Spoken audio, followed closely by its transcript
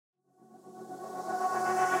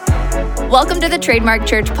Welcome to the Trademark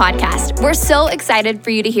Church podcast. We're so excited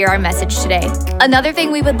for you to hear our message today. Another thing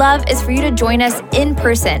we would love is for you to join us in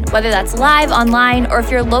person, whether that's live, online, or if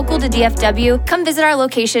you're local to DFW, come visit our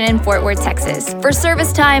location in Fort Worth, Texas. For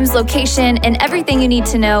service times, location, and everything you need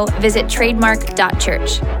to know, visit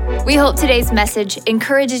trademark.church. We hope today's message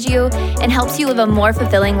encourages you and helps you live a more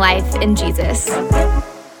fulfilling life in Jesus.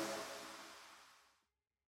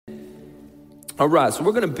 All right, so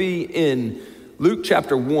we're going to be in Luke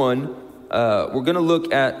chapter 1. We're going to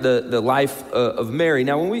look at the life of Mary.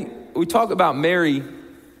 Now, when we talk about Mary,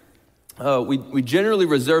 we generally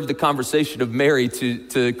reserve the conversation of Mary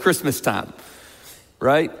to Christmas time,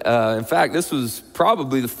 right? In fact, this was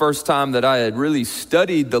probably the first time that I had really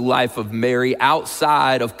studied the life of Mary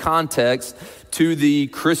outside of context to the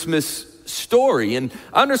Christmas story. And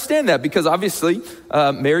I understand that because obviously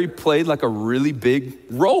Mary played like a really big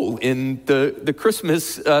role in the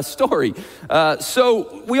Christmas story.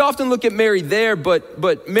 So we often look at Mary there,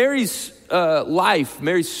 but Mary's life,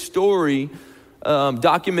 Mary's story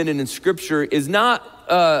documented in Scripture is not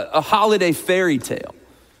a holiday fairy tale.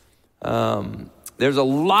 There's a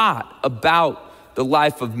lot about the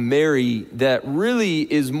life of Mary that really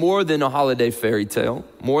is more than a holiday fairy tale,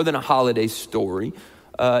 more than a holiday story.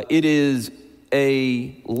 It is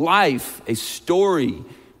a life, a story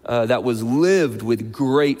that was lived with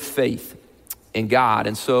great faith in God.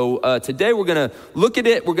 And so today we're going to look at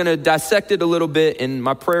it. We're going to dissect it a little bit. And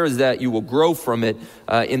my prayer is that you will grow from it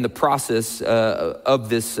in the process of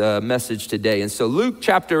this message today. And so Luke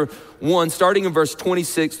chapter 1, starting in verse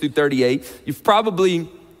 26 through 38, you've probably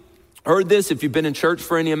heard this if you've been in church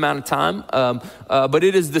for any amount of time, but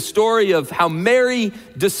it is the story of how Mary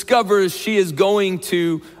discovers she is going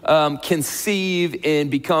to conceive and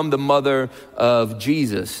become the mother of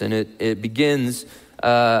Jesus. And it begins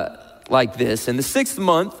like this. In the 6th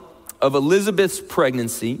month of Elizabeth's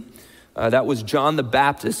pregnancy, that was John the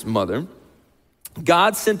Baptist's mother,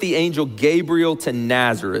 God sent the angel Gabriel to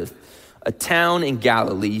Nazareth, a town in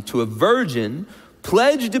Galilee, to a virgin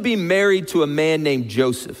pledged to be married to a man named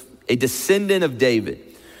Joseph, a descendant of David.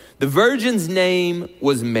 The virgin's name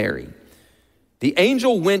was Mary. The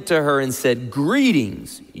angel went to her and said,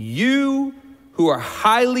 "Greetings, you who are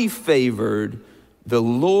highly favored, the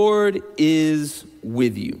Lord is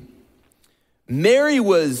with you." Mary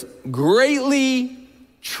was greatly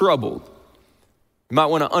troubled. You might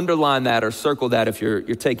want to underline that or circle that if you're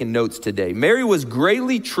taking notes today. Mary was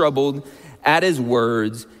greatly troubled at his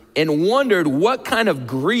words and wondered what kind of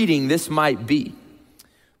greeting this might be.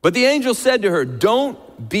 But the angel said to her, "Don't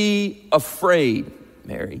be afraid,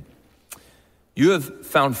 Mary. You have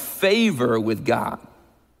found favor with God.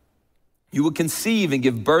 You will conceive and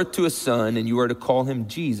give birth to a son, and you are to call him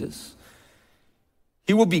Jesus.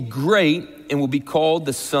 He will be great and will be called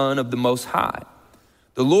the Son of the Most High.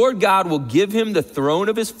 The Lord God will give him the throne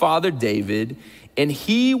of his father David, and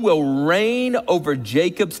he will reign over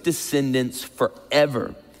Jacob's descendants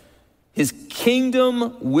forever. His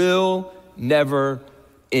kingdom will never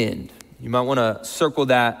end." You might want to circle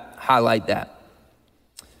that, highlight that.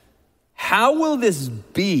 "How will this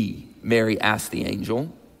be?" Mary asked the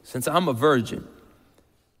angel, "since I'm a virgin?"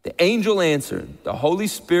 The angel answered, "The Holy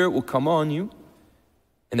Spirit will come on you,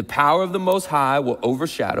 and the power of the Most High will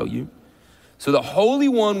overshadow you. So the Holy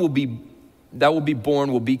One that will be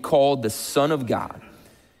born will be called the Son of God.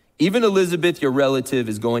 Even Elizabeth, your relative,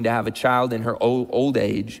 is going to have a child in her old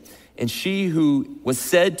age, and she who was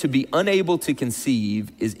said to be unable to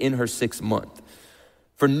conceive is in her 6th month.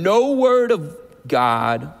 For no word of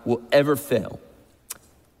God will ever fail.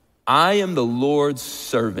 I am the Lord's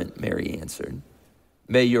servant," Mary answered.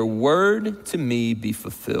 "May your word to me be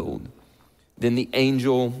fulfilled." Then the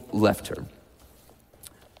angel left her.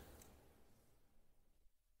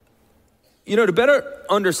 You know, to better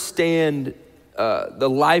understand the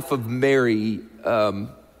life of Mary,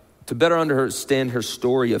 to better understand her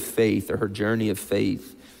story of faith or her journey of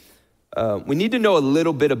faith, we need to know a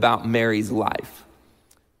little bit about Mary's life.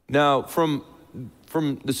 Now, from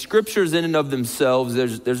the scriptures in and of themselves,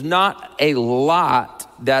 there's not a lot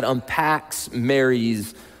that unpacks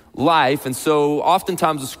Mary's life. And so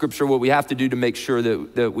oftentimes the scripture, what we have to do to make sure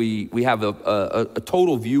that we have a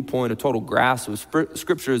total viewpoint, a total grasp of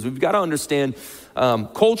scripture is we've got to understand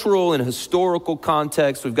cultural and historical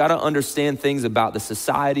context. We've got to understand things about the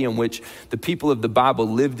society in which the people of the Bible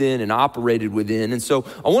lived in and operated within. And so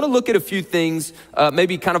I want to look at a few things,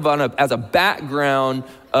 maybe kind of as a background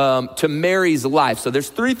to Mary's life. So there's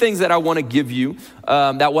three things that I want to give you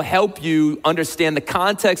that will help you understand the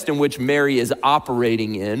context in which Mary is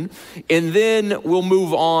operating in. And then we'll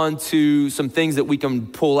move on to some things that we can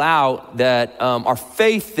pull out that are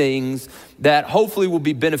faith things that hopefully will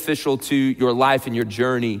be beneficial to your life and your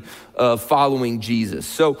journey of following Jesus.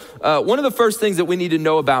 So one of the first things that we need to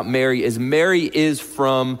know about Mary is Mary is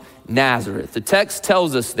from Nazareth. The text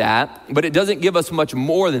tells us that, but it doesn't give us much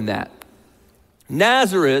more than that.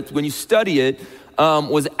 Nazareth, when you study it,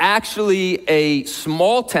 was actually a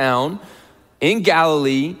small town in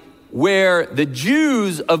Galilee where the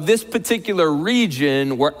Jews of this particular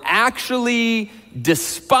region were actually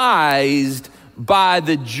despised by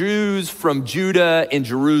the Jews from Judah and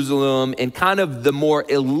Jerusalem and kind of the more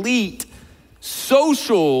elite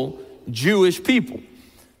social Jewish people.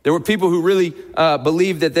 There were people who really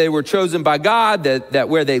believed that they were chosen by God, that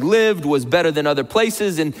where they lived was better than other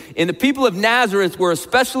places. And the people of Nazareth were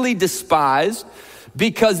especially despised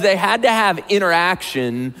because they had to have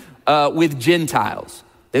interaction with Gentiles.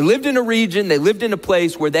 They lived in a region, they lived in a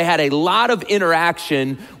place where they had a lot of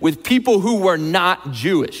interaction with people who were not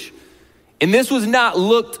Jewish. And this was not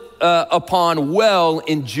looked upon well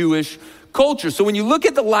in Jewish culture. So when you look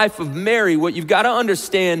at the life of Mary, what you've got to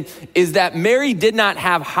understand is that Mary did not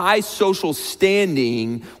have high social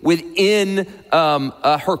standing within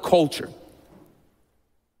her culture.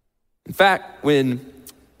 In fact, when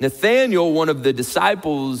Nathanael, one of the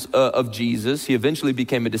disciples of Jesus, he eventually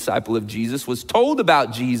became a disciple of Jesus, was told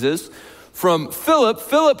about Jesus from Philip.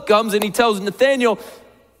 Philip comes and he tells Nathanael,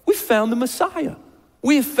 we found the Messiah.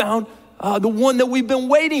 We have found the one that we've been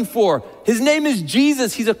waiting for. His name is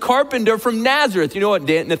Jesus. He's a carpenter from Nazareth. You know what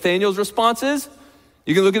Nathanael's response is?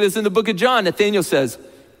 You can look at this in the book of John. Nathanael says,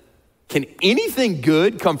 can anything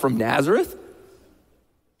good come from Nazareth?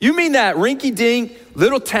 You mean that rinky-dink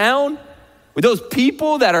little town with those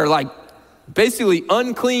people that are like basically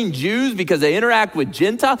unclean Jews because they interact with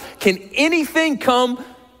Gentiles? Can anything come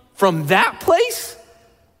from that place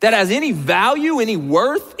that has any value, any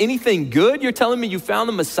worth, anything good? You're telling me you found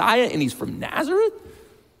the Messiah and he's from Nazareth?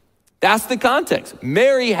 That's the context.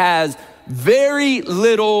 Mary has very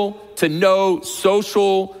little to no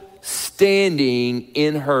social standing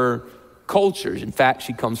in her cultures. In fact,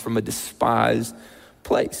 she comes from a despised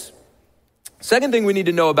place. Second thing we need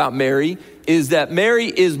to know about Mary is that Mary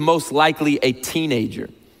is most likely a teenager.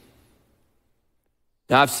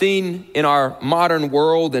 Now, I've seen in our modern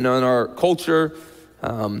world and in our culture,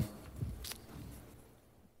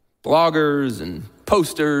 bloggers and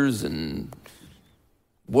posters and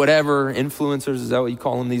whatever, influencers, is that what you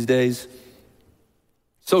call them these days?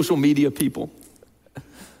 Social media people.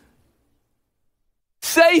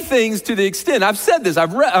 Say things to the extent, I've said this,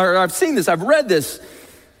 I've seen this, I've read this.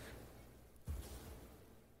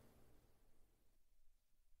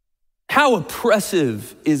 How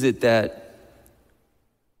oppressive is it that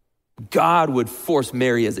God would force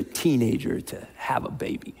Mary as a teenager to have a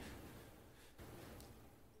baby?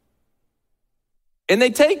 And they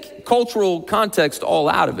take cultural context all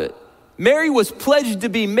out of it. Mary was pledged to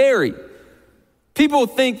be married. People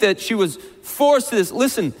think that she was forced to this.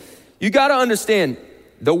 Listen, you got to understand,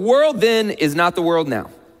 the world then is not the world now.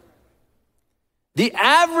 The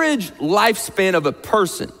average lifespan of a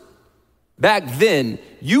person back then,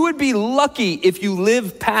 you would be lucky if you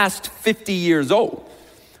lived past 50 years old.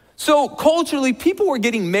 So culturally, people were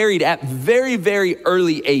getting married at very, very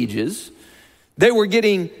early ages. They were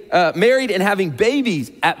getting married and having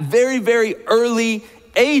babies at very, very early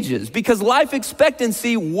ages because life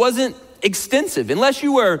expectancy wasn't extensive. Unless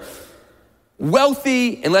you were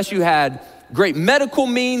wealthy, unless you had great medical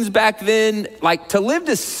means back then, like to live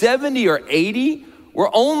to 70 or 80 were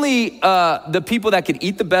only the people that could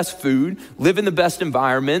eat the best food, live in the best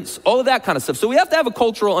environments, all of that kind of stuff. So we have to have a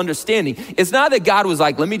cultural understanding. It's not that God was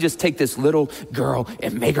like, let me just take this little girl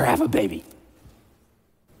and make her have a baby.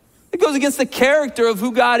 It goes against the character of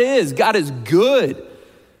who God is. God is good.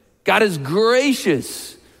 God is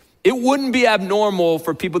gracious. It wouldn't be abnormal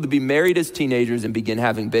for people to be married as teenagers and begin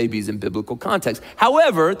having babies in biblical context.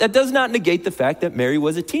 However, that does not negate the fact that Mary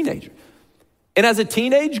was a teenager. And as a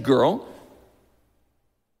teenage girl,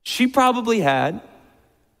 she probably had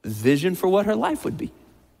vision for what her life would be,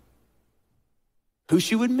 who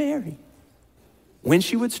she would marry, when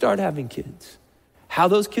she would start having kids, how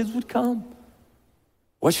those kids would come,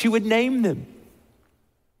 what she would name them.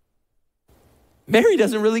 Mary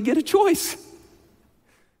doesn't really get a choice.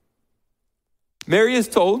 Mary is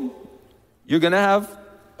told, you're gonna have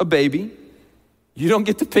a baby. You don't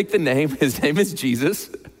get to pick the name. His name is Jesus.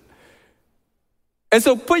 And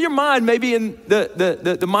so put your mind maybe in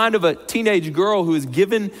the mind of a teenage girl who is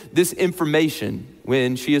given this information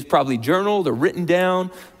when she is probably journaled or written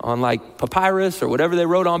down on like papyrus or whatever they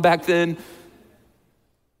wrote on back then.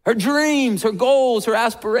 Her dreams, her goals, her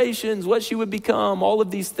aspirations, what she would become, all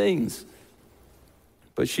of these things.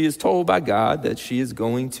 But she is told by God that she is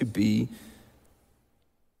going to be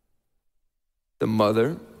the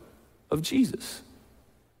mother of Jesus.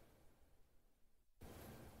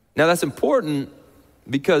 Now that's important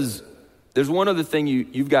because there's one other thing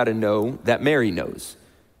you've got to know that Mary knows.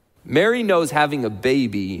 Mary knows having a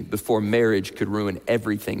baby before marriage could ruin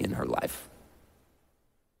everything in her life.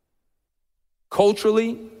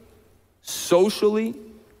 Culturally, socially,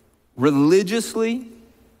 religiously,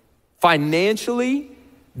 financially,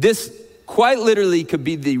 this quite literally could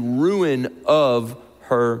be the ruin of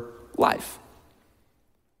her life.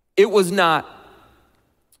 It was not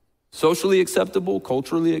socially acceptable,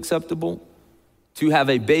 culturally acceptable to have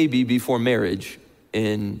a baby before marriage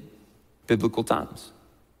in biblical times,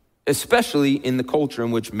 especially in the culture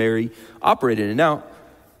in which Mary operated in. Now,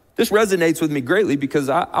 this resonates with me greatly because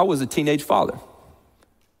I was a teenage father.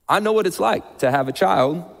 I know what it's like to have a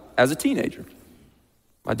child as a teenager.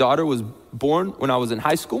 My daughter was born when I was in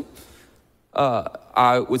high school.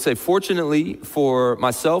 I would say fortunately for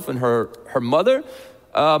myself and her mother,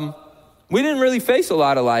 we didn't really face a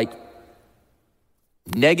lot of like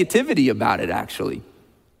negativity about it actually.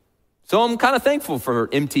 So I'm kind of thankful for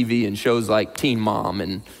MTV and shows like Teen Mom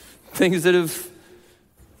and things that have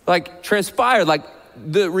like transpired. Like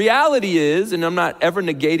the reality is, and I'm not ever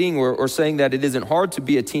negating or saying that it isn't hard to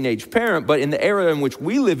be a teenage parent, but in the era in which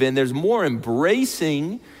we live in, there's more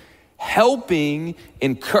embracing, helping,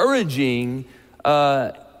 encouraging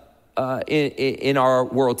in our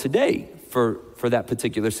world today for that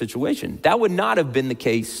particular situation. That would not have been the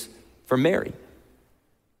case for Mary.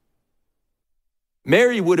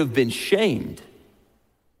 Mary would have been shamed.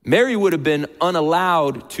 Mary would have been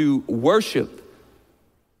unallowed to worship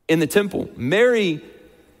in the temple. Mary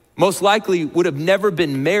most likely would have never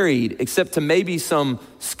been married except to maybe some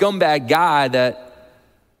scumbag guy that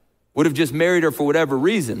would have just married her for whatever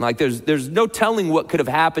reason. Like there's no telling what could have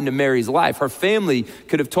happened to Mary's life. Her family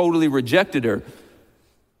could have totally rejected her.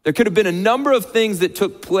 There could have been a number of things that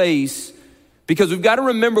took place because we've got to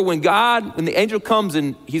remember when the angel comes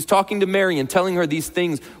and he's talking to Mary and telling her these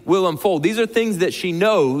things will unfold. These are things that she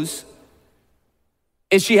knows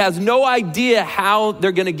and she has no idea how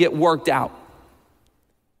they're going to get worked out.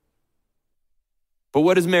 But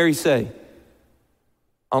what does Mary say?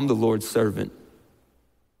 I'm the Lord's servant.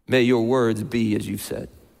 May your words be as you've said.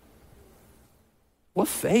 What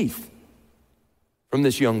faith from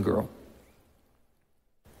this young girl.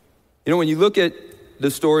 You know, when you look at the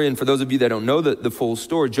story, and for those of you that don't know the full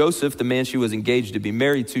story, Joseph, the man she was engaged to be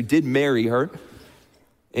married to, did marry her.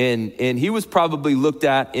 And he was probably looked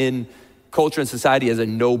at in culture and society as a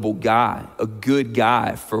noble guy, a good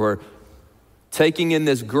guy for taking in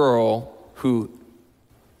this girl who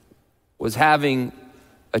was having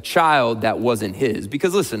a child that wasn't his.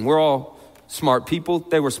 Because listen, we're all smart people.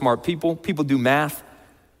 They were smart people. People do math.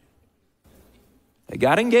 They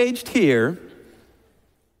got engaged here.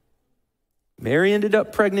 Mary ended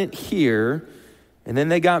up pregnant here, and then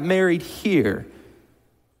they got married here.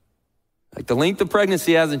 Like the length of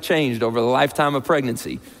pregnancy hasn't changed over the lifetime of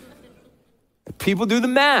pregnancy. People do the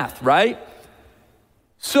math, right?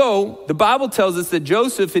 So the Bible tells us that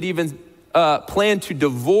Joseph had even planned to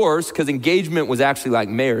divorce because engagement was actually like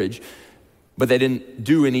marriage, but they didn't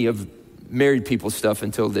do any of married people stuff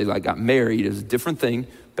until they got married. It was a different thing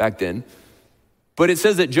back then. But it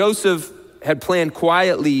says that Joseph had planned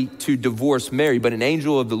quietly to divorce Mary, but an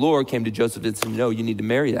angel of the Lord came to Joseph and said, no, you need to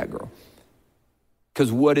marry that girl.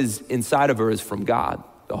 Because what is inside of her is from God,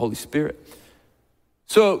 the Holy Spirit.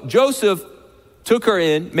 So Joseph took her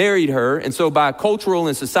in, married her, and so by cultural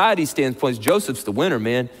and society standpoints, Joseph's the winner,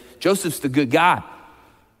 man. Joseph's the good guy.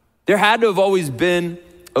 There had to have always been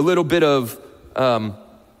a little bit of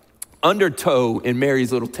undertow in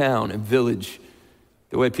Mary's little town and village,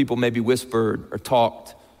 the way people maybe whispered or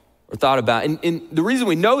talked or thought about. And the reason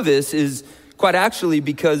we know this is quite actually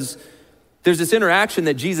because there's this interaction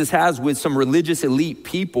that Jesus has with some religious elite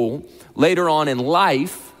people later on in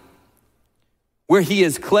life where he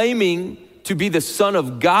is claiming to be the Son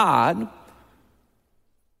of God.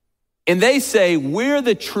 And they say, we're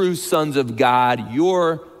the true sons of God.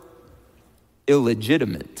 You're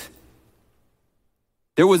illegitimate.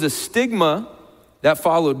 There was a stigma that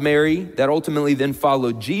followed Mary, that ultimately then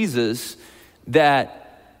followed Jesus, that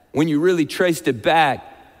when you really traced it back,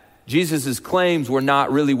 Jesus' claims were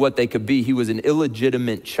not really what they could be. He was an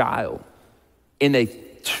illegitimate child, and they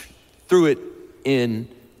threw it in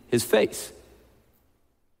his face.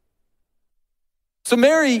 So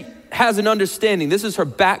Mary has an understanding. This is her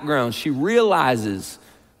background. She realizes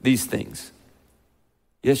these things.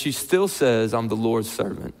 Yet she still says, I'm the Lord's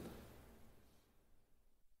servant.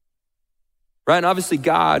 Right? And obviously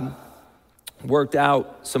God worked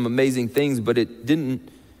out some amazing things, but it didn't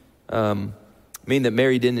mean that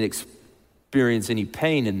Mary didn't experience any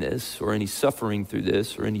pain in this or any suffering through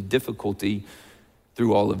this or any difficulty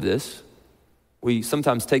through all of this. We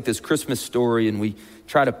sometimes take this Christmas story and we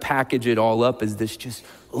try to package it all up as this just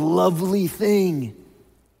lovely thing.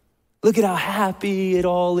 Look at how happy it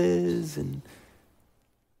all is. And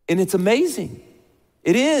it's amazing.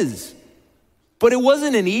 It is. But it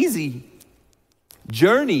wasn't an easy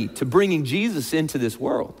journey to bringing Jesus into this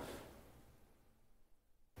world.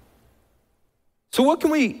 So what can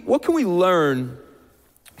we learn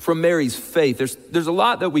from Mary's faith? There's a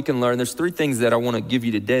lot that we can learn. There's three things that I want to give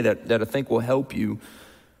you today that I think will help you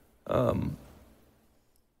grow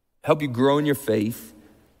in your faith.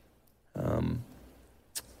 But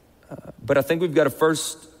I think we've got to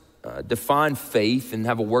first define faith and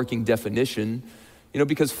have a working definition,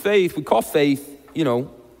 because faith, we call faith,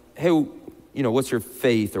 hey, what's your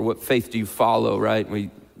faith, or what faith do you follow, right?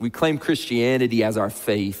 We claim Christianity as our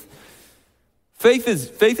faith. Faith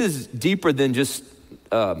is deeper than just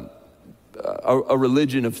a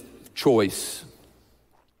religion of choice.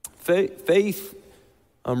 Faith,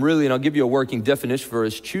 really, and I'll give you a working definition for it,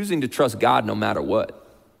 is choosing to trust God no matter what.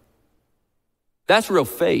 That's real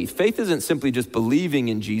faith. Faith isn't simply just believing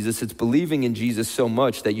in Jesus. It's believing in Jesus so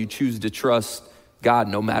much that you choose to trust God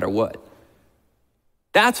no matter what.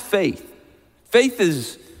 That's faith. Faith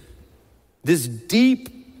is this deep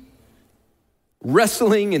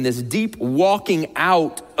wrestling and this deep walking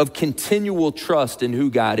out of continual trust in who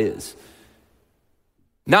God is.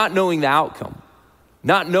 Not knowing the outcome,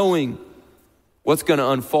 not knowing what's going to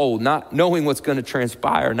unfold, not knowing what's going to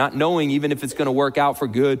transpire, not knowing even if it's going to work out for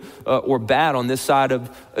good or bad on this side of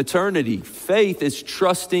eternity. Faith is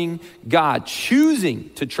trusting God, choosing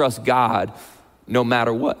to trust God no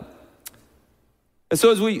matter what. And so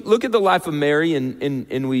as we look at the life of Mary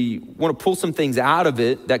and we want to pull some things out of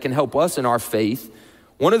it that can help us in our faith,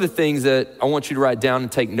 one of the things that I want you to write down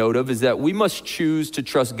and take note of is that we must choose to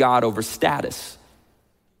trust God over status.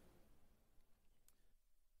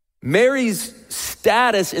 Mary's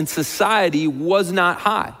status in society was not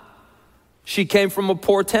high. She came from a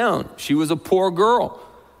poor town. She was a poor girl.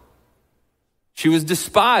 She was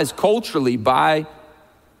despised culturally by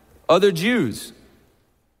other Jews.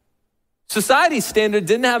 Society's standard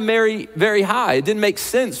didn't have Mary very high. It didn't make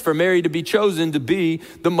sense for Mary to be chosen to be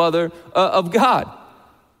the mother of God,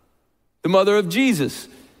 the mother of Jesus.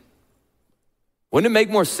 Wouldn't it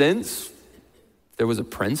make more sense if there was a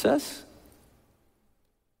princess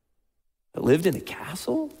that lived in a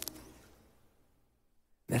castle,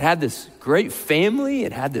 that had this great family,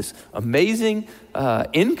 it had this amazing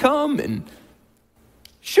income, and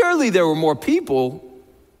surely there were more people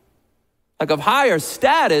of higher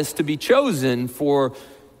status to be chosen for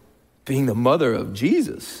being the mother of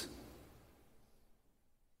Jesus.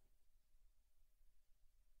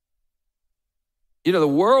 The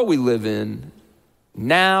world we live in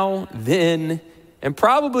now, then, and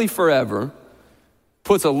probably forever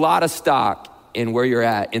puts a lot of stock in where you're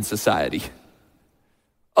at in society.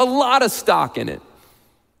 A lot of stock in it.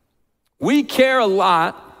 We care a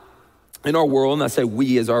lot in our world, and I say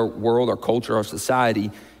we as our world, our culture, our society,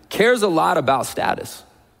 cares a lot about status.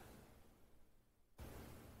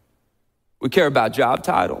 We care about job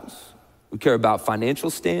titles. We care about financial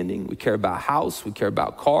standing. We care about house. We care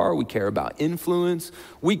about car. We care about influence.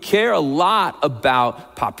 We care a lot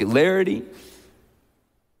about popularity.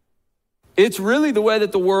 It's really the way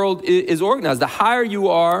that the world is organized. The higher you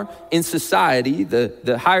are in society,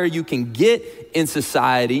 the higher you can get in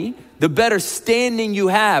society, the better standing you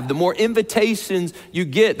have, the more invitations you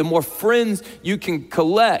get, the more friends you can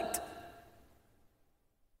collect.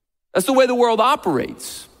 That's the way the world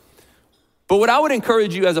operates. But what I would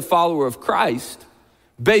encourage you as a follower of Christ,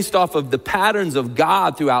 based off of the patterns of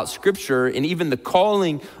God throughout Scripture and even the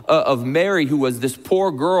calling of Mary, who was this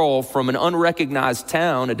poor girl from an unrecognized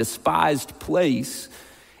town, a despised place,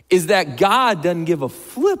 is that God doesn't give a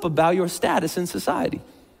flip about your status in society.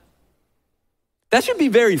 That should be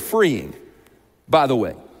very freeing, by the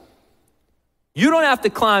way. You don't have to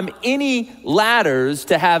climb any ladders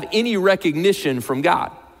to have any recognition from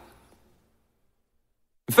God.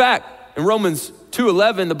 In fact, in Romans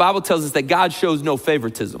 2:11, the Bible tells us that God shows no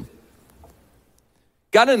favoritism.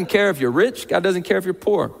 God doesn't care if you're rich. God doesn't care if you're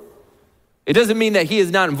poor. It doesn't mean that he is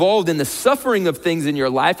not involved in the suffering of things in your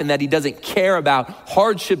life and that he doesn't care about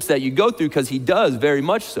hardships that you go through, because he does very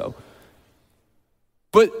much so.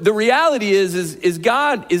 But the reality is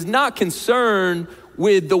God is not concerned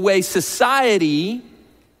with the way society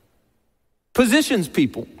positions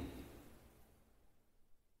people.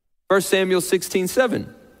 1 Samuel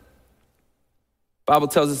 16:7. Bible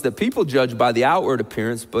tells us that people judge by the outward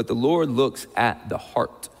appearance, but the Lord looks at the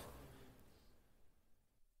heart.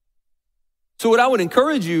 So what I would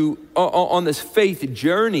encourage you on this faith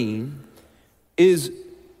journey is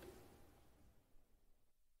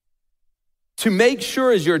to make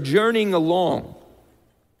sure, as you're journeying along,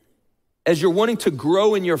 as you're wanting to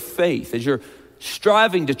grow in your faith, as you're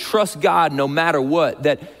striving to trust God no matter what,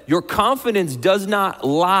 that your confidence does not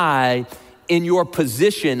lie in your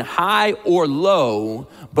position, high or low,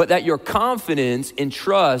 but that your confidence and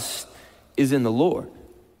trust is in the Lord,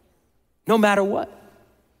 no matter what.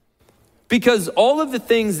 Because all of the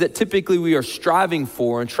things that typically we are striving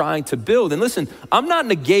for and trying to build, and listen, I'm not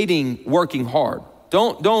negating working hard.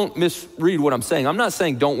 Don't misread what I'm saying. I'm not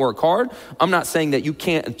saying don't work hard. I'm not saying that you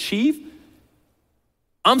can't achieve.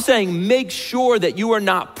 I'm saying make sure that you are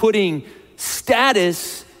not putting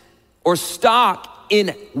status or stock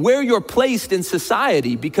in where you're placed in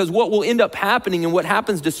society, because what will end up happening, and what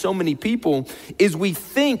happens to so many people, is we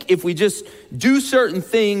think if we just do certain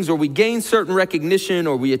things, or we gain certain recognition,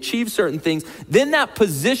 or we achieve certain things, then that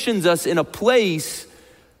positions us in a place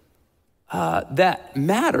that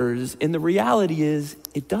matters. And the reality is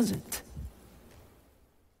it doesn't.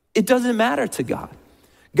 It doesn't matter to God.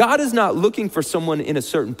 God is not looking for someone in a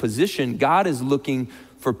certain position. God is looking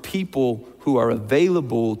for people who are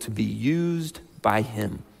available to be used by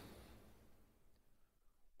him.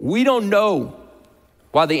 We don't know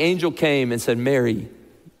why the angel came and said, Mary,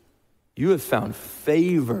 you have found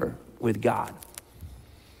favor with God.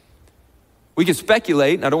 We could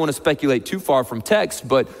speculate, and I don't want to speculate too far from text,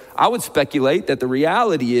 but I would speculate that the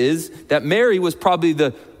reality is that Mary was probably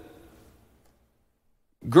the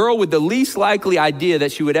girl with the least likely idea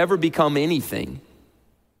that she would ever become anything,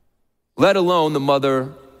 let alone the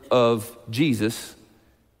mother of Jesus.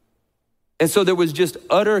 And so there was just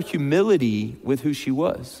utter humility with who she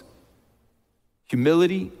was.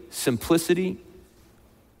 Humility, simplicity,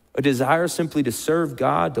 a desire simply to serve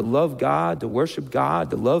God, to love God, to worship God,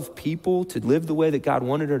 to love people, to live the way that God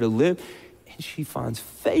wanted her to live. And she finds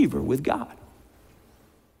favor with God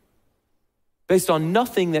based on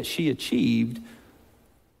nothing that she achieved,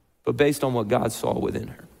 but based on what God saw within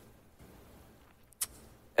her.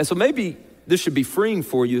 And so maybe this should be freeing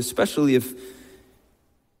for you, especially if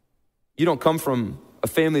you don't come from a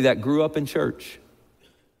family that grew up in church.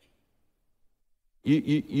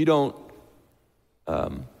 You don't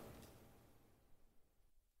have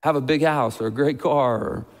a big house or a great car,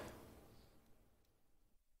 or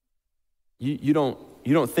you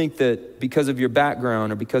don't think that because of your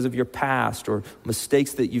background or because of your past or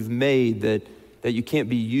mistakes that you've made that you can't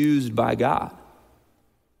be used by God.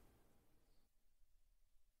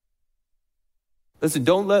 Listen,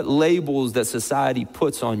 don't let labels that society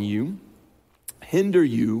puts on you hinder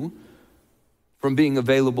you from being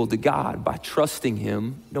available to God by trusting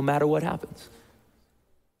him no matter what happens.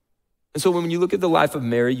 And so when you look at the life of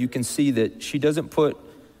Mary, you can see that she doesn't put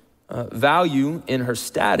value in her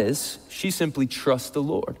status. She simply trusts the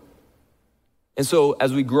Lord. And so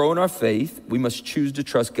as we grow in our faith, we must choose to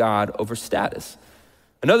trust God over status.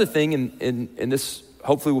 Another thing, and this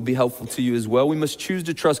hopefully will be helpful to you as well, we must choose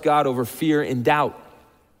to trust God over fear and doubt.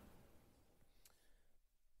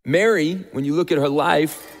 Mary, when you look at her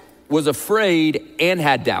life, was afraid and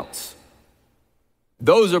had doubts.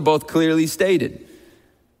 Those are both clearly stated.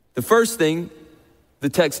 The first thing the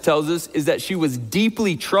text tells us is that she was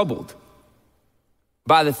deeply troubled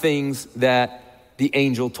by the things that the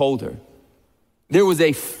angel told her. There was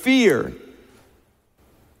a fear.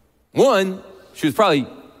 One, she was probably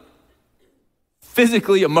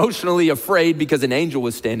physically, emotionally afraid because an angel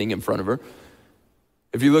was standing in front of her.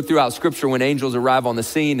 If you look throughout scripture, when angels arrive on the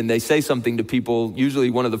scene and they say something to people, usually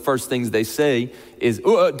one of the first things they say is,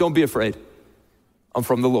 don't be afraid. I'm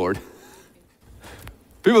from the Lord.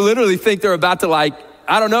 People literally think they're about to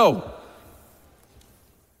I don't know.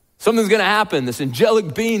 Something's gonna happen. This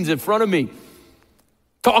angelic being's in front of me,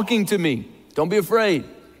 talking to me. Don't be afraid.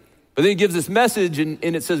 But then he gives this message and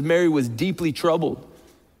it says Mary was deeply troubled.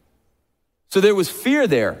 So there was fear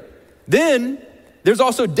there. Then there's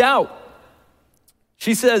also doubt.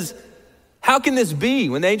 She says, how can this be?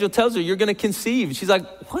 When the angel tells her, you're gonna conceive. She's like,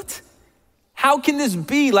 what? How can this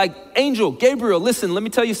be? Angel, Gabriel, listen, let me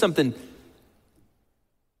tell you something.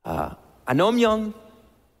 I know I'm young.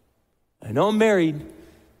 I know I'm married.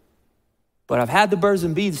 but I've had the birds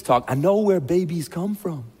and bees talk. I know where babies come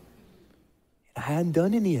from. I hadn't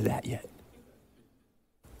done any of that yet.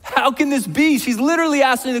 How can this be? She's literally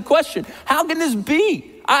asking the question, how can this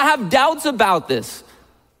be? I have doubts about this.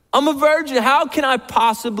 I'm a virgin. How can I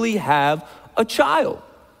possibly have a child?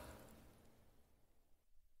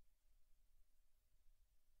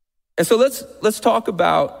 And so let's talk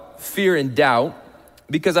about fear and doubt,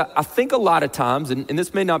 because I think a lot of times, and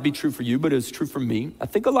this may not be true for you, but it's true for me. I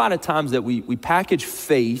think a lot of times that we package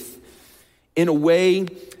faith in a way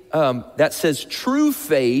that says true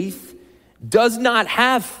faith does not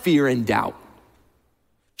have fear and doubt.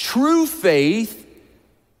 True faith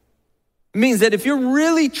means that if you're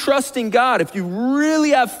really trusting God, if you really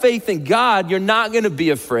have faith in God, you're not gonna be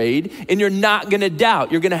afraid and you're not gonna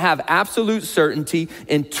doubt. You're gonna have absolute certainty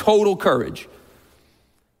and total courage.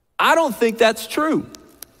 I don't think that's true.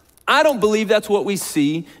 I don't believe that's what we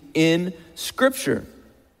see in Scripture.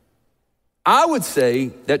 I would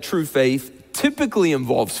say that true faith typically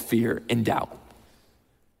involves fear and doubt.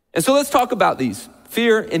 And so let's talk about these,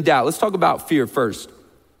 fear and doubt. Let's talk about fear first.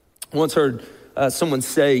 I once heard someone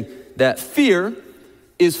say that fear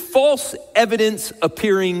is false evidence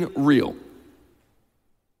appearing real.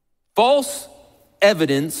 False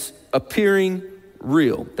evidence appearing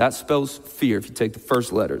real. That spells fear if you take the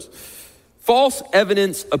first letters. False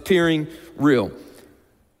evidence appearing real.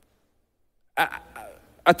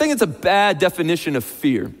 I think it's a bad definition of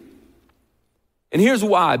fear. And here's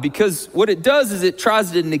why, because what it does is it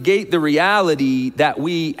tries to negate the reality that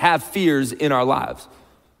we have fears in our lives.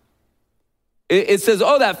 It says,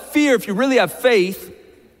 oh, that fear, if you really have faith,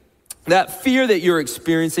 that fear that you're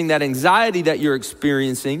experiencing, that anxiety that you're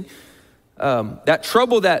experiencing, that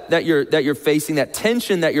trouble that you're facing, that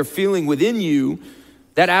tension that you're feeling within you,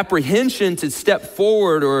 that apprehension to step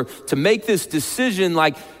forward or to make this decision,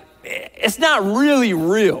 like, it's not really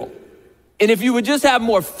real. And if you would just have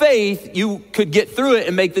more faith, you could get through it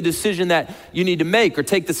and make the decision that you need to make or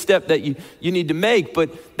take the step that you need to make.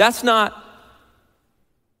 But that's not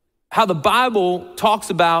how the Bible talks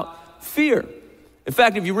about fear. In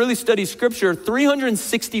fact, if you really study Scripture,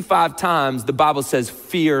 365 times the Bible says,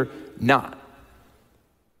 fear not.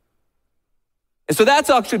 And so that's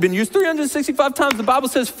actually been used 365 times. The Bible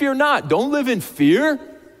says, fear not. Don't live in fear.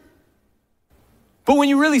 But when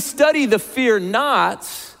you really study the fear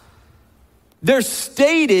nots, they're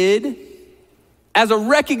stated as a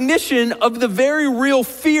recognition of the very real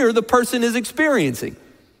fear the person is experiencing.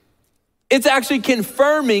 It's actually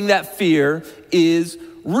confirming that fear is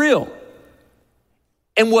real.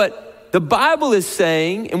 And what the Bible is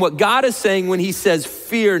saying and what God is saying when he says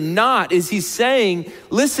fear not is he's saying,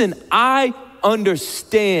 listen, I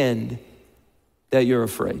understand that you're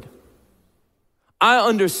afraid. I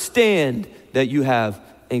understand that you have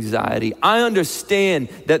anxiety. I understand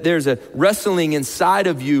that there's a wrestling inside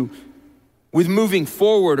of you with moving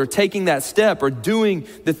forward or taking that step or doing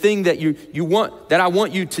the thing that you want, that I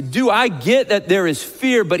want you to do. I get that there is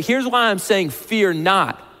fear, but here's why I'm saying fear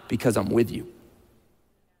not, because I'm with you.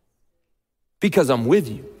 Because I'm with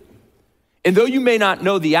you. And though you may not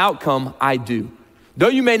know the outcome, I do. Though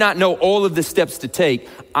you may not know all of the steps to take,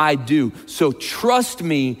 I do. So trust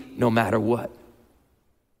me no matter what.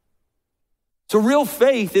 So real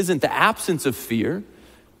faith isn't the absence of fear.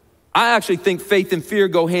 I actually think faith and fear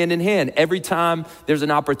go hand in hand. Every time there's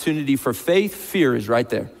an opportunity for faith, fear is right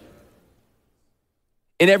there.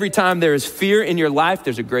 And every time there is fear in your life,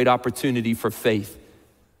 there's a great opportunity for faith.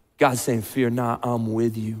 God's saying, fear not, I'm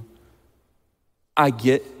with you. I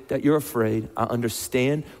get that you're afraid. I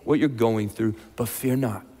understand what you're going through, but fear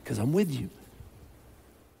not, because I'm with you.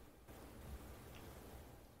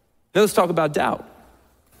 Now let's talk about doubt.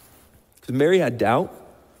 Because Mary had doubt.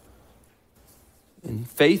 And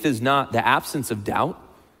faith is not the absence of doubt.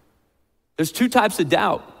 There's two types of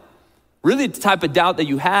doubt. Really, the type of doubt that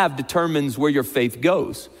you have determines where your faith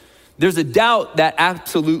goes. There's a doubt that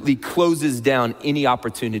absolutely closes down any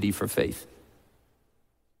opportunity for faith.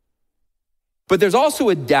 But there's also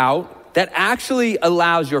a doubt that actually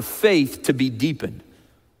allows your faith to be deepened.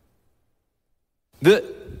 The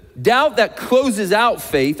doubt that closes out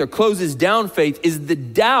faith or closes down faith is the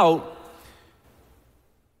doubt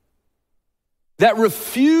that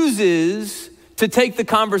refuses to take the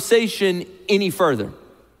conversation any further.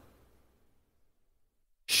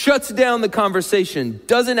 Shuts down the conversation,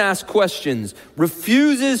 doesn't ask questions,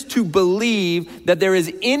 refuses to believe that there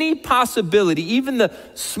is any possibility, even the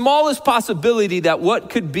smallest possibility, that what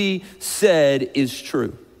could be said is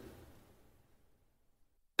true.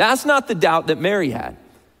 That's not the doubt that Mary had.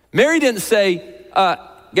 Mary didn't say,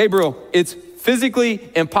 Gabriel, it's physically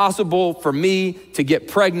impossible for me to get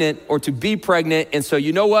pregnant or to be pregnant. And so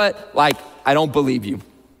you know what? Like, I don't believe you.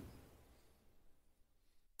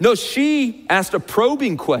 No, she asked a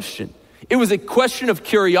probing question. It was a question of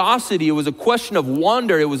curiosity. It was a question of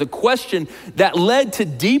wonder. It was a question that led to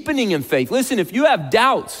deepening in faith. Listen, if you have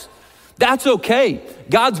doubts, that's okay.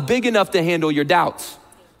 God's big enough to handle your doubts.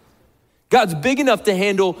 God's big enough to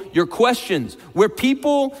handle your questions. Where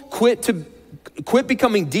people quit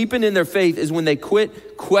becoming deepened in their faith is when they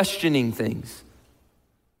quit questioning things.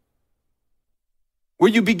 Where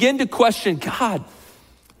you begin to question, God,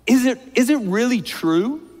 is it really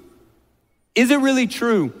true? Is it really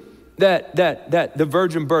true that the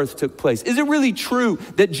virgin birth took place? Is it really true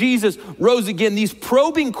that Jesus rose again? These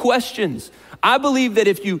probing questions, I believe that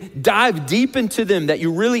if you dive deep into them, that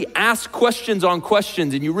you really ask questions on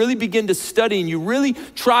questions and you really begin to study and you really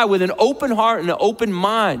try with an open heart and an open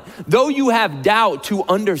mind, though you have doubt to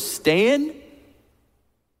understand,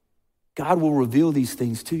 God will reveal these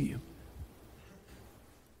things to you.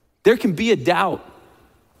 There can be a doubt.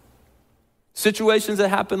 Situations that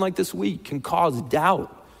happen like this week can cause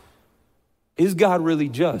doubt. Is God really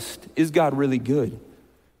just? Is God really good?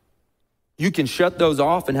 You can shut those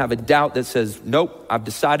off and have a doubt that says, nope, I've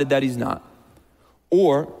decided that he's not.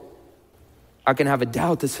 Or I can have a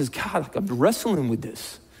doubt that says, God, I'm wrestling with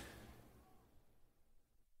this.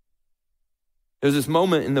 There's this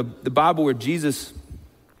moment in the Bible where Jesus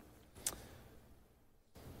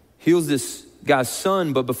heals this guy's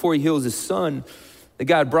son, but before he heals his son, the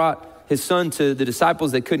guy brought his son to the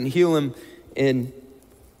disciples that couldn't heal him, and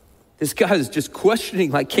this guy is just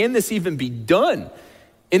questioning, like, can this even be done?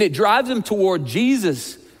 And it drives him toward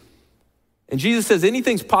Jesus. And Jesus says,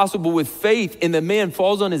 anything's possible with faith. And the man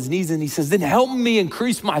falls on his knees and he says, then help me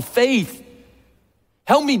increase my faith.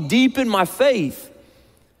 Help me deepen my faith.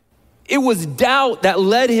 It was doubt that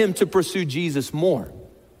led him to pursue Jesus more.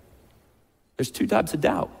 There's two types of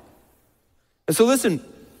doubt. And so listen,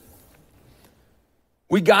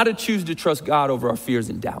 we got to choose to trust God over our fears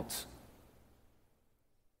and doubts.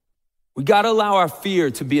 We got to allow our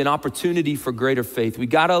fear to be an opportunity for greater faith. We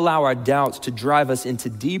got to allow our doubts to drive us into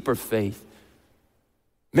deeper faith.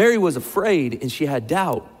 Mary was afraid and she had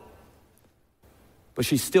doubt, but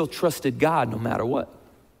she still trusted God no matter what.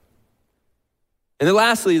 And then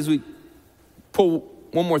lastly, as we pull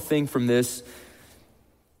one more thing from this,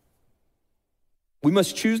 we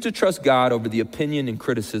must choose to trust God over the opinion and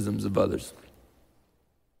criticisms of others.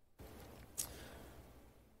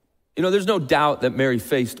 You know, there's no doubt that Mary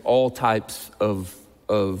faced all types of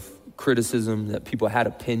criticism, that people had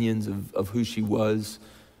opinions of who she was.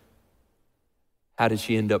 How did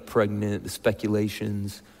she end up pregnant? The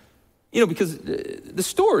speculations. You know, because the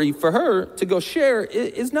story for her to go share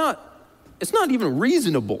it's not even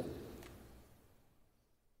reasonable.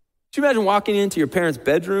 Could you imagine walking into your parents'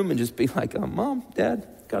 bedroom and just be like, oh, Mom, Dad,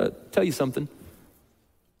 gotta tell you something.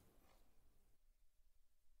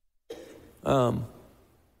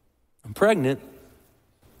 I'm pregnant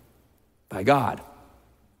by God.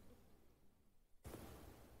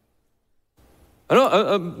 I know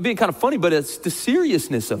I'm being kind of funny, but it's the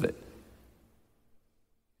seriousness of it.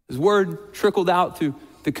 His word trickled out to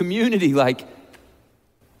the community like,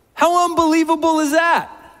 how unbelievable is that?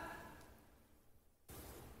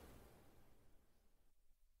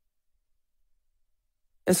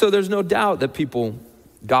 And so there's no doubt that people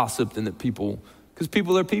gossiped and that because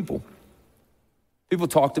people are people. People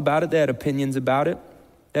talked about it, they had opinions about it,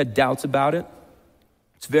 they had doubts about it.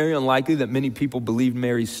 It's very unlikely that many people believed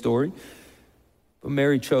Mary's story, but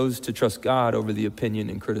Mary chose to trust God over the opinion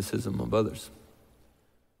and criticism of others.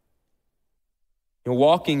 You know,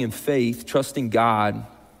 walking in faith, trusting God,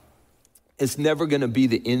 it's never gonna be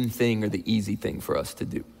the in thing or the easy thing for us to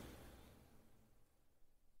do.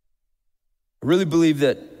 I really believe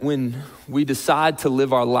that when we decide to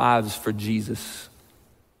live our lives for Jesus,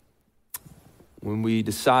 when we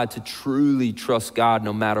decide to truly trust God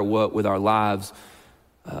no matter what with our lives,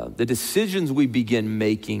 the decisions we begin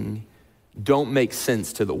making don't make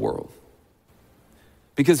sense to the world.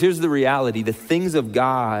 Because here's the reality, the things of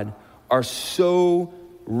God are so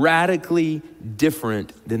radically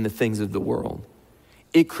different than the things of the world.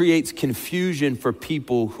 It creates confusion for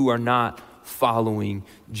people who are not following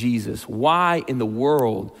Jesus. Why in the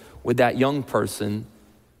world would that young person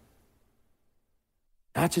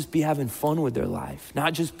not just be having fun with their life,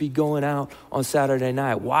 not just be going out on Saturday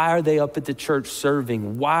night? Why are they up at the church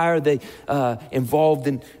serving? Why are they involved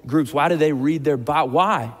in groups? Why do they read their Bible?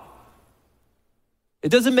 Why? It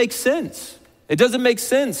doesn't make sense. It doesn't make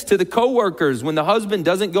sense to the coworkers when the husband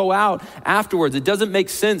doesn't go out afterwards. It doesn't make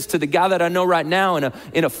sense to the guy that I know right now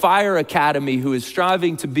in a fire academy who is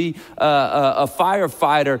striving to be a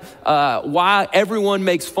firefighter. Why everyone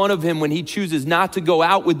makes fun of him when he chooses not to go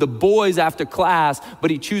out with the boys after class, but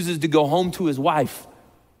he chooses to go home to his wife.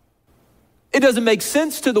 It doesn't make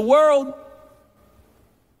sense to the world.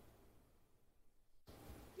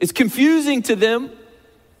 It's confusing to them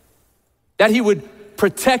that he would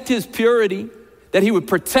protect his purity, that he would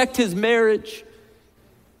protect his marriage.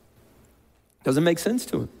 Doesn't make sense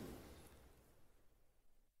to him.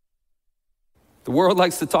 The world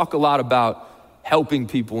likes to talk a lot about helping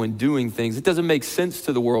people and doing things. It doesn't make sense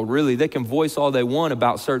to the world, really. They can voice all they want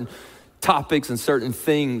about certain topics and certain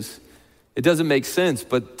things. It doesn't make sense,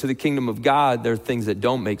 but to the kingdom of God, there are things that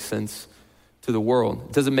don't make sense to the world.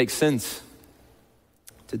 It doesn't make sense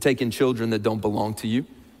to take in children that don't belong to you.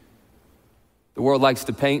 The world likes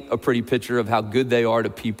to paint a pretty picture of how good they are to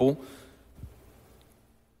people,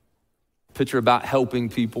 a picture about helping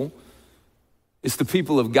people. It's the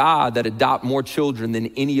people of God that adopt more children than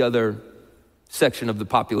any other section of the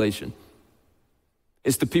population.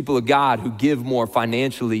 It's the people of God who give more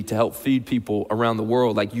financially to help feed people around the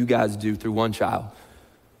world like you guys do through One Child.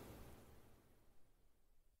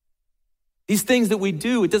 These things that we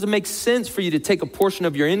do, it doesn't make sense for you to take a portion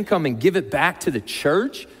of your income and give it back to the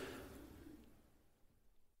church.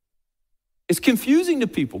 It's confusing to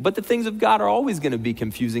people, but the things of God are always going to be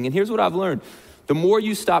confusing. And here's what I've learned. The more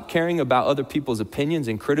you stop caring about other people's opinions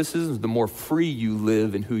and criticisms, the more free you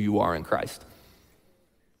live in who you are in Christ.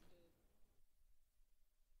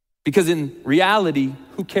 Because in reality,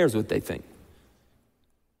 who cares what they think?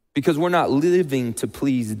 Because we're not living to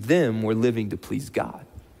please them, we're living to please God.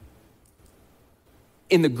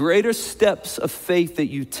 In the greater steps of faith that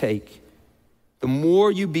you take, the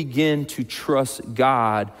more you begin to trust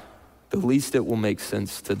God, the least it will make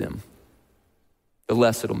sense to them. The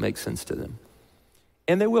less it'll make sense to them.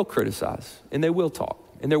 And they will criticize, and they will talk,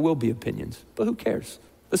 and there will be opinions, but who cares?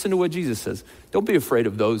 Listen to what Jesus says. Don't be afraid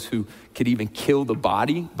of those who could even kill the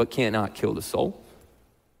body, but cannot kill the soul.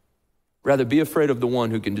 Rather, be afraid of the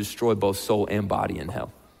one who can destroy both soul and body in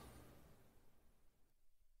hell.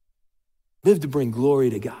 Live to bring glory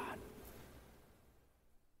to God.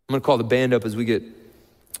 I'm gonna call the band up as we get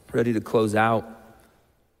ready to close out.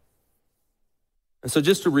 And so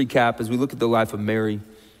just to recap, as we look at the life of Mary,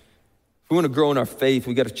 if we want to grow in our faith,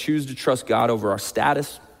 we got to choose to trust God over our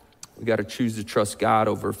status. We got to choose to trust God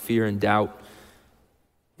over fear and doubt.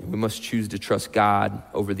 And we must choose to trust God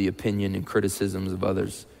over the opinion and criticisms of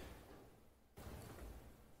others.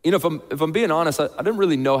 You know, if I'm being honest, I didn't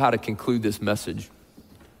really know how to conclude this message.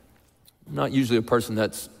 I'm not usually a person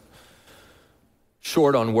that's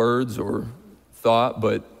short on words or thought,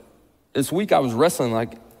 but this week I was wrestling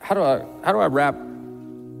like, how do I wrap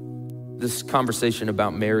this conversation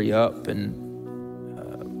about Mary up? And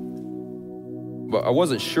I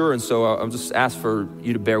wasn't sure, and so I'll just ask for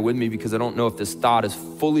you to bear with me because I don't know if this thought is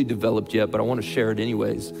fully developed yet, but I want to share it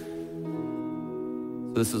anyways.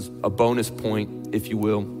 So this is a bonus point, if you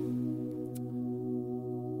will.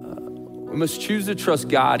 We must choose to trust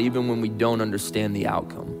God even when we don't understand the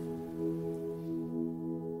outcome.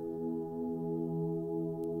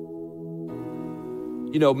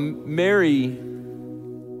 You know, Mary,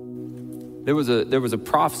 there was a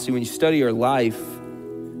prophecy when you study her life.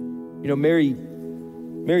 You know, Mary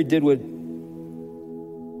did what,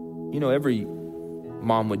 you know, every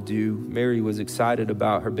mom would do. Mary was excited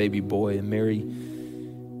about her baby boy, and Mary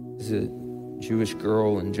is a Jewish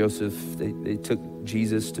girl, and Joseph, they took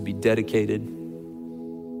Jesus to be dedicated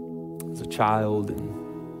as a child. And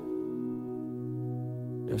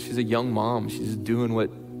you know, she's a young mom. She's doing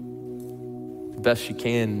what the best she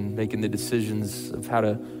can, making the decisions of how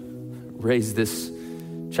to raise this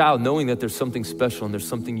child, knowing that there's something special and there's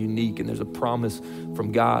something unique and there's a promise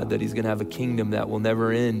from God that he's going to have a kingdom that will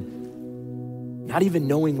never end, not even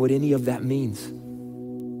knowing what any of that means.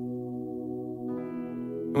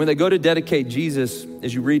 And when they go to dedicate Jesus,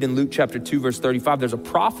 as you read in Luke chapter 2, verse 35, there's a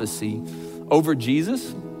prophecy over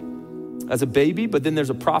Jesus as a baby, but then there's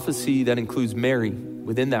a prophecy that includes Mary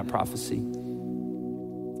within that prophecy.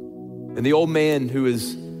 And the old man who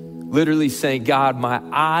is literally saying, God, my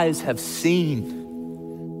eyes have seen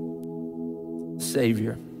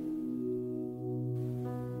Savior.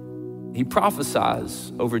 He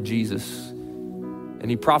prophesies over Jesus, and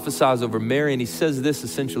he prophesies over Mary, and he says this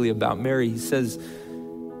essentially about Mary. He says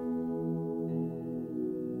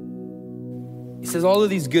all of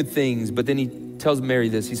these good things, but then he tells Mary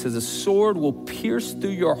this. He says, a sword will pierce through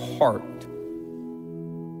your heart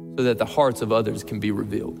so that the hearts of others can be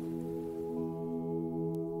revealed.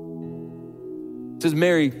 It says,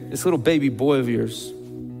 Mary, this little baby boy of yours,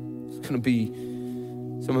 it's gonna be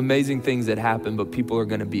some amazing things that happen, but people are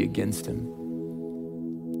gonna be against him.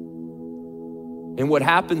 And what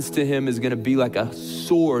happens to him is gonna be like a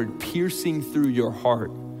sword piercing through your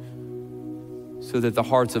heart so that the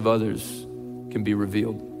hearts of others can be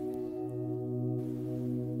revealed.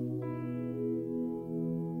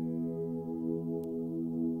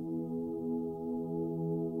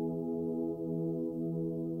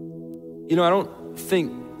 You know, I don't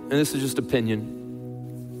think, and this is just opinion,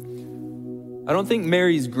 I don't think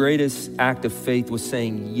Mary's greatest act of faith was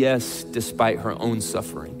saying yes despite her own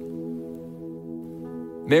suffering.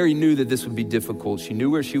 Mary knew that this would be difficult. She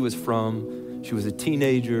knew where she was from. She was a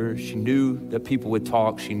teenager. She knew that people would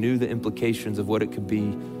talk. She knew the implications of what it could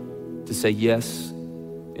be to say yes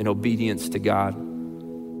in obedience to God.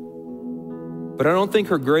 But I don't think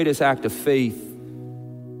her greatest act of faith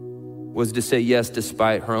was to say yes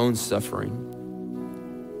despite her own suffering.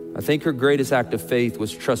 I think her greatest act of faith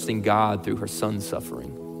was trusting God through her son's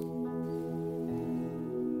suffering.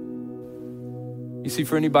 You see,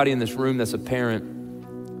 for anybody in this room that's a parent,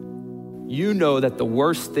 you know that the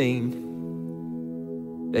worst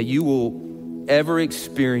thing that you will ever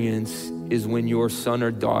experience is when your son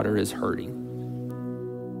or daughter is hurting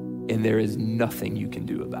and there is nothing you can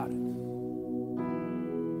do about it.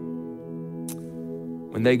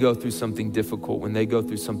 When they go through something difficult, when they go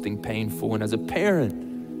through something painful, and as a parent,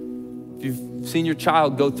 if you've seen your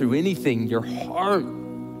child go through anything, your heart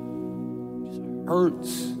just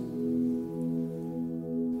hurts.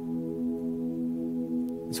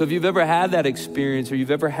 So if you've ever had that experience or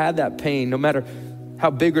you've ever had that pain, no matter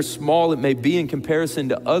how big or small it may be in comparison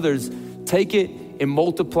to others, take it and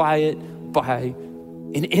multiply it by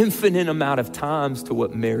an infinite amount of times to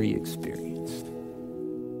what Mary experienced.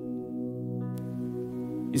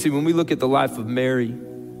 You see, when we look at the life of Mary,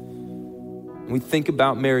 when we think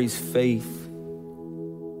about Mary's faith,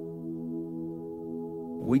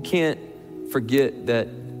 we can't forget that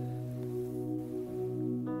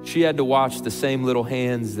she had to watch the same little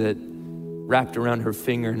hands that wrapped around her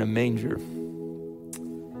finger in a manger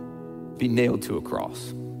be nailed to a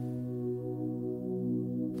cross.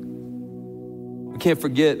 We can't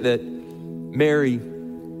forget that Mary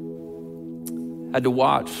had to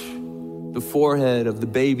watch the forehead of the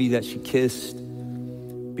baby that she kissed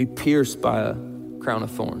be pierced by a crown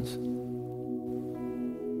of thorns.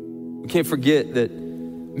 We can't forget that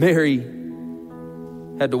Mary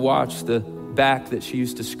had to watch the back that she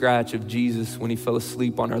used to scratch of Jesus when he fell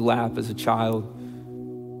asleep on her lap as a child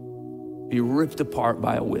be ripped apart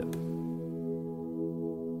by a whip.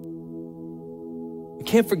 We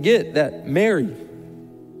can't forget that Mary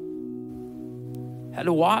had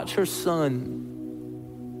to watch her son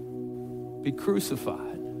be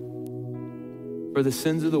crucified for the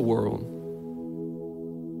sins of the world.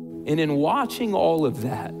 And in watching all of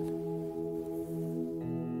that,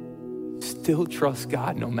 still trust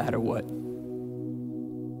God no matter what.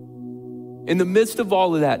 In the midst of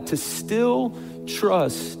all of that, to still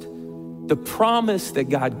trust the promise that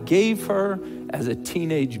God gave her as a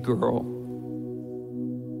teenage girl,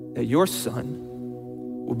 that your son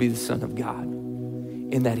will be the Son of God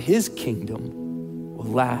and that his kingdom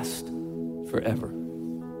will last forever.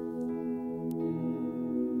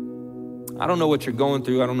 I don't know what you're going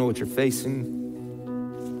through. I don't know what you're facing.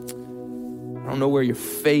 I don't know where your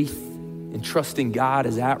faith in trusting God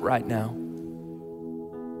is at right now.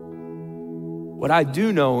 What I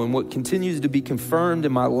do know, and what continues to be confirmed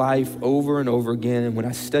in my life over and over again, and when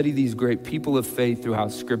I study these great people of faith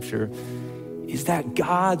throughout Scripture, is that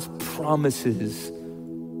God's promises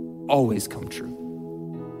always come true.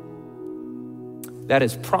 That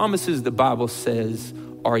his promises, the Bible says,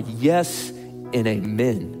 are yes and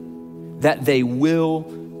amen, that they will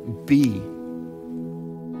be.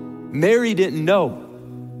 Mary didn't know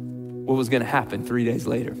what was going to happen 3 days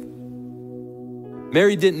later.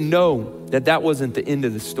 Mary didn't know that that wasn't the end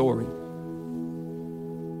of the story.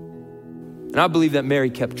 And I believe that Mary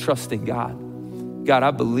kept trusting God. God,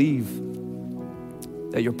 I believe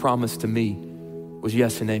that your promise to me was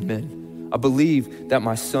yes and amen. I believe that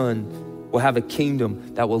my son will have a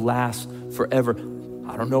kingdom that will last forever.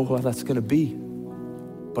 I don't know what that's gonna be,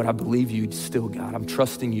 but I believe you still, God. I'm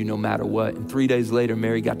trusting you no matter what. And 3 days later,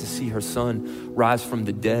 Mary got to see her son rise from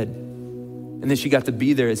the dead. And then she got to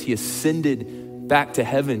be there as he ascended back to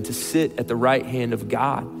heaven to sit at the right hand of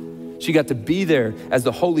God. She got to be there as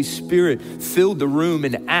the Holy Spirit filled the room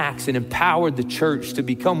in Acts and empowered the church to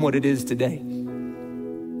become what it is today.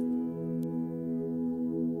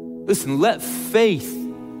 Listen, let faith,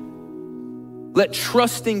 let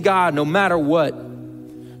trusting God no matter what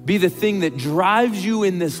be the thing that drives you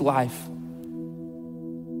in this life.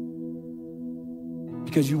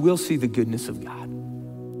 because you will see the goodness of God.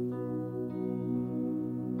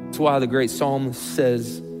 That's why the great psalmist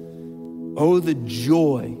says, oh, the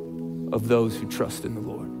joy of those who trust in the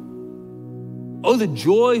Lord. Oh, the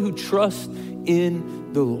joy who trust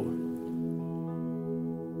in the Lord.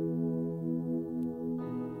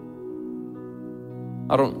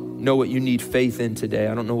 I don't know what you need faith in today.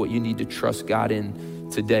 I don't know what you need to trust God in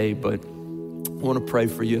today, but I want to pray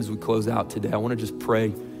for you as we close out today. I want to just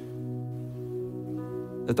pray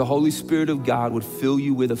that the Holy Spirit of God would fill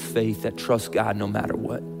you with a faith that trusts God no matter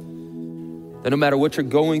what. That no matter what you're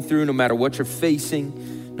going through, no matter what you're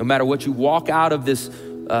facing, no matter what you walk out of this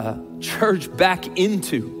church back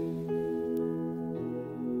into,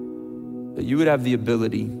 that you would have the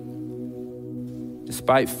ability,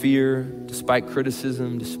 despite fear, despite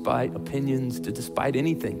criticism, despite opinions, despite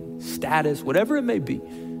anything, status, whatever it may be,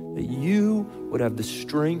 that you would have the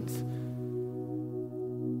strength to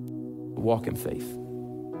walk in faith,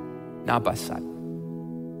 not by sight.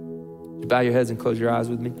 Would you bow your heads and close your eyes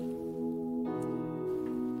with me?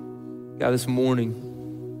 God, this morning,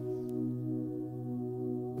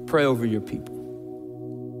 pray over your people.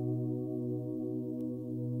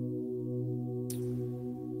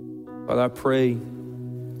 Father, I pray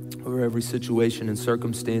over every situation and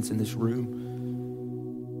circumstance in this room,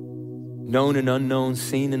 known and unknown,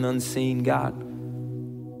 seen and unseen, God.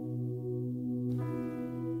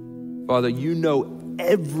 Father, you know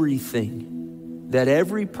everything that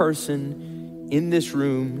every person in this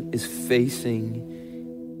room is facing,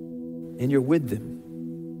 and you're with them.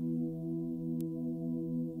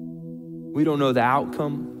 We don't know the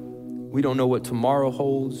outcome. We don't know what tomorrow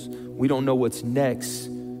holds. We don't know what's next.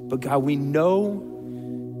 But God, we know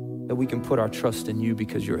that we can put our trust in you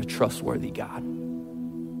because you're a trustworthy God.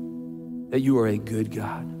 That you are a good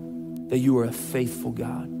God. That you are a faithful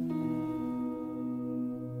God.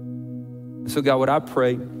 So God, what I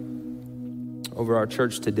pray over our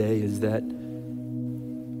church today is that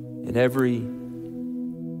in every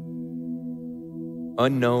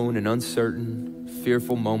unknown and uncertain,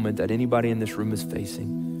 fearful moment that anybody in this room is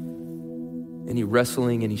facing, any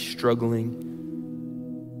wrestling, any struggling,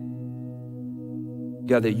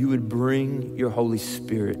 God, that you would bring your Holy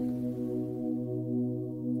Spirit,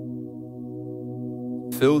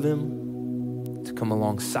 fill them, to come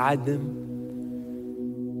alongside them.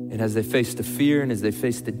 And as they face the fear, and as they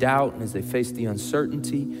face the doubt, and as they face the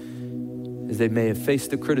uncertainty, as they may have faced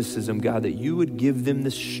the criticism, God, that you would give them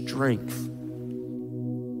the strength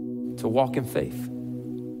to walk in faith,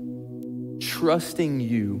 trusting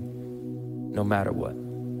you no matter what.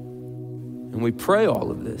 And we pray all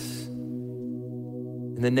of this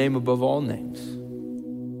in the name above all names.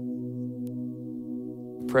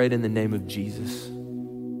 We pray it in the name of Jesus.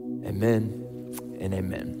 Amen and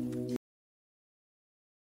amen.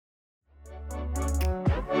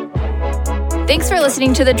 Thanks for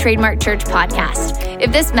listening to the Trademark Church podcast.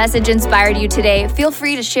 If this message inspired you today, feel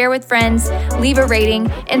free to share with friends, leave a rating,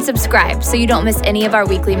 and subscribe so you don't miss any of our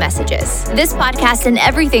weekly messages. This podcast and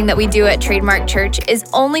everything that we do at Trademark Church is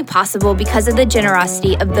only possible because of the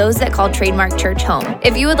generosity of those that call Trademark Church home.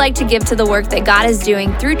 If you would like to give to the work that God is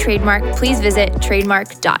doing through Trademark, please visit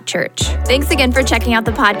trademark.church. Thanks again for checking out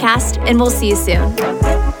the podcast, and we'll see you soon.